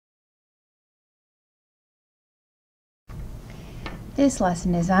This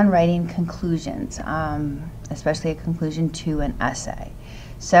lesson is on writing conclusions, especially a conclusion to an essay.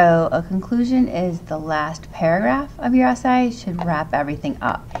 So a conclusion is the last paragraph of your essay. It should wrap everything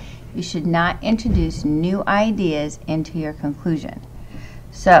up. You should not introduce new ideas into your conclusion.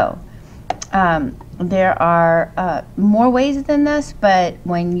 So there are more ways than this, but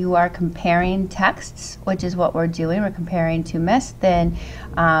when you are comparing texts, which is what we're doing, we're comparing two myths, then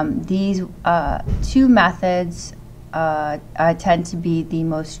these two methods tend to be the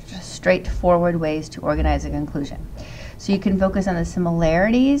most straightforward ways to organize a conclusion. So you can focus on the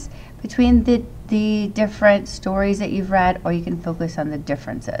similarities between the different stories that you've read, or you can focus on the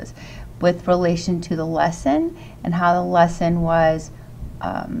differences with relation to the lesson and how the lesson was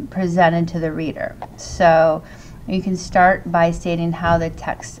presented to the reader. So you can start by stating how the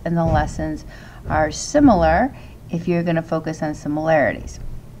text and the lessons are similar if you're going to focus on similarities.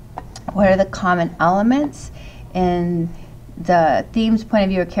 What are the common elements in the themes, point of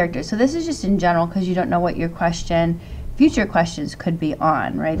view, or characters? So this is just in general because you don't know what your future questions could be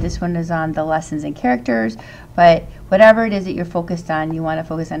on, right? This one is on the lessons and characters, but whatever it is that you're focused on, you want to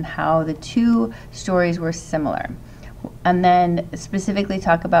focus on how the two stories were similar. And then specifically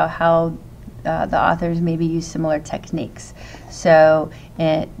talk about how the authors maybe use similar techniques. So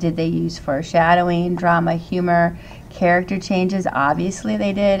did they use foreshadowing, drama, humor, character changes? Obviously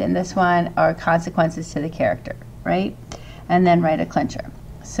they did in this one, or consequences to the character, right? And then write a clincher.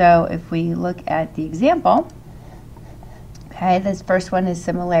 So if we look at the example, okay, this first one is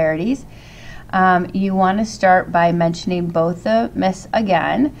similarities. You want to start by mentioning both the myths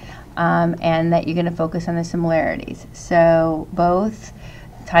again, and that you're going to focus on the similarities. So both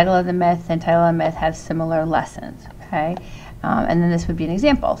title of the myth and title of the myth have similar lessons, okay? And then this would be an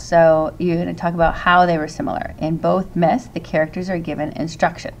example. So you're going to talk about how they were similar. In both myths, the characters are given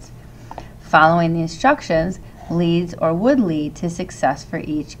instructions. Following the instructions leads or would lead to success for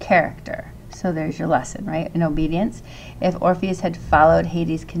each character. So there's your lesson, right? In obedience, if Orpheus had followed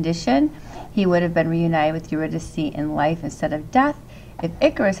Hades' condition, he would have been reunited with Eurydice in life instead of death. If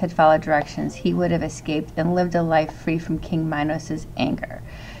Icarus had followed directions, he would have escaped and lived a life free from King Minos' anger.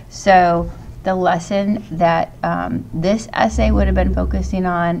 So the lesson that this essay would have been focusing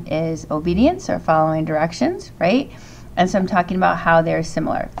on is obedience, or following directions, right? And so I'm talking about how they're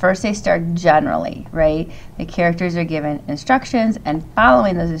similar. First, they start generally, right? The characters are given instructions, and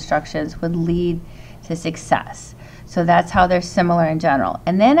following those instructions would lead to success. So that's how they're similar in general.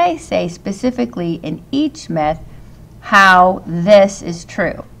 And then I say specifically in each myth how this is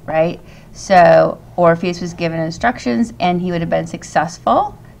true, right? So Orpheus was given instructions and he would have been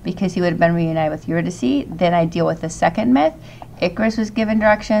successful because he would have been reunited with Eurydice. Then I deal with the second myth. Icarus was given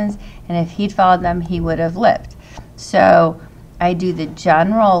directions, and if he'd followed them, he would have lived. So I do the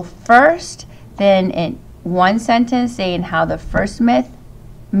general first, then in one sentence saying how the first myth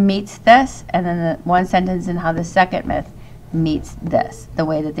meets this, and then the one sentence in how the second myth meets this, the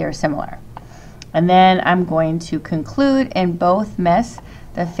way that they're similar. And then I'm going to conclude in both myths,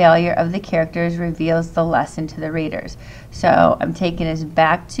 the failure of the characters reveals the lesson to the readers. So I'm taking us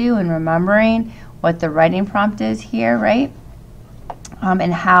back to and remembering what the writing prompt is here, right?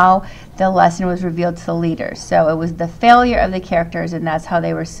 And how the lesson was revealed to the leaders. So it was the failure of the characters, and that's how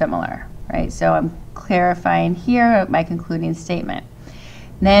they were similar, right? So I'm clarifying here my concluding statement.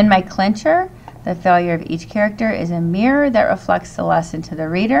 Then my clincher, the failure of each character is a mirror that reflects the lesson to the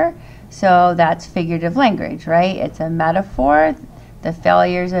reader. So that's figurative language, right? It's a metaphor. The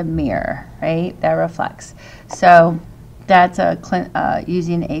failure is a mirror, right? That reflects. So that's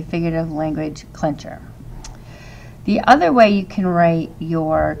using a figurative language clincher. The other way you can write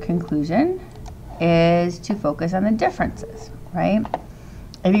your conclusion is to focus on the differences, right?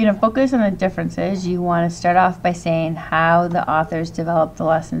 If you're going to focus on the differences, you want to start off by saying how the authors developed the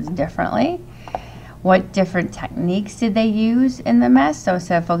lessons differently. What different techniques did they use in the myth? So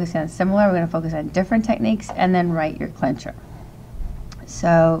instead of focusing on similar, we're going to focus on different techniques, and then write your clincher.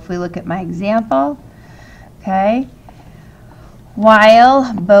 So if we look at my example, okay,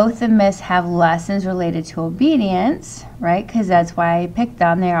 while both the myths have lessons related to obedience, right, because that's why I picked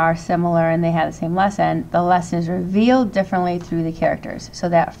them, they are similar and they have the same lesson, the lesson is revealed differently through the characters. So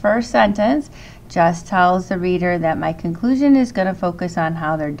that first sentence just tells the reader that my conclusion is going to focus on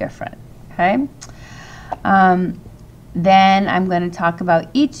how they're different, okay? Then I'm going to talk about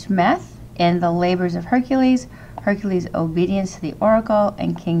each myth in the labors of Hercules. Hercules' obedience to the oracle,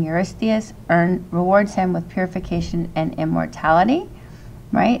 and King Eurystheus rewards him with purification and immortality,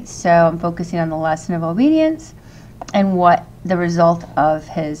 right? So I'm focusing on the lesson of obedience and what the result of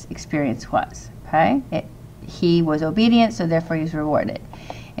his experience was, okay? He was obedient, so therefore he's rewarded.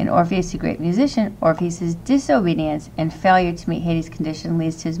 In Orpheus, the great musician, Orpheus's disobedience and failure to meet Hades' condition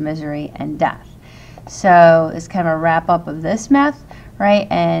leads to his misery and death. So it's kind of a wrap up of this myth, right?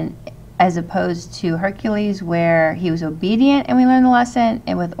 And as opposed to Hercules, where he was obedient and we learned the lesson,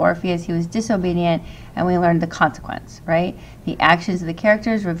 and with Orpheus, he was disobedient and we learned the consequence, right? The actions of the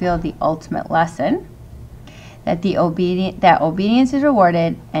characters reveal the ultimate lesson, that obedience is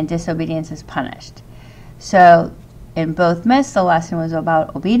rewarded and disobedience is punished. So in both myths, the lesson was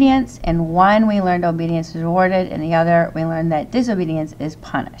about obedience. In one, we learned obedience was rewarded. In the other, we learned that disobedience is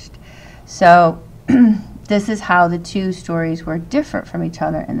punished. So this is how the two stories were different from each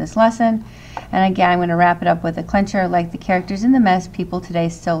other in this lesson. And again, I'm going to wrap it up with a clincher. Like the characters in the myths, people today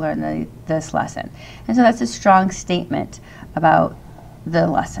still learn this lesson. And so that's a strong statement about the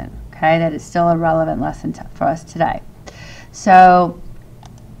lesson, okay, that it's still a relevant lesson for us today. So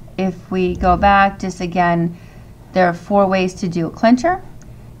if we go back, just again, there are 4 ways to do a clincher.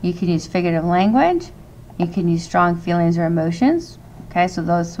 You can use figurative language. You can use strong feelings or emotions. Okay, so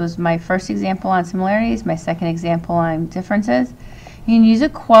this was my first example on similarities, my second example on differences. You can use a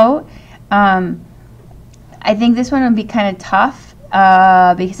quote. I think this one would be kind of tough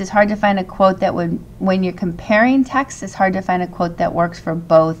because it's hard to find a quote that would, when you're comparing texts, it's hard to find a quote that works for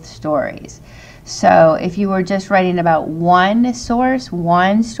both stories. So if you were just writing about one source,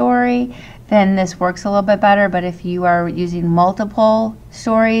 one story, then this works a little bit better. But if you are using multiple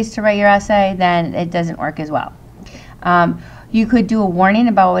stories to write your essay, then it doesn't work as well. You could do a warning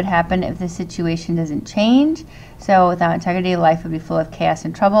about what would happen if the situation doesn't change. So without integrity, life would be full of chaos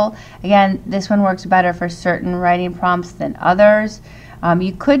and trouble. Again, this one works better for certain writing prompts than others.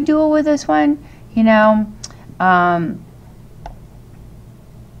 You could do it with this one, you know,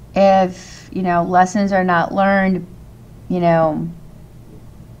 if, you know, lessons are not learned, you know,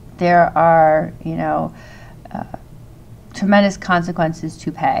 there are, you know, tremendous consequences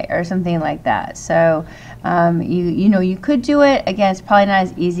to pay or something like that. So you know, you could do it. Again, it's probably not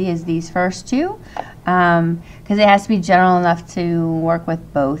as easy as these first two because it has to be general enough to work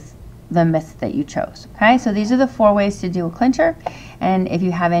with both the myths that you chose. Okay, so these are the 4 ways to do a clincher. And if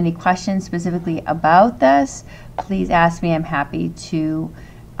you have any questions specifically about this, please ask me. I'm happy to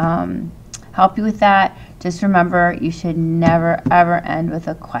help you with that. Just remember, you should never ever end with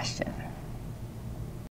a question.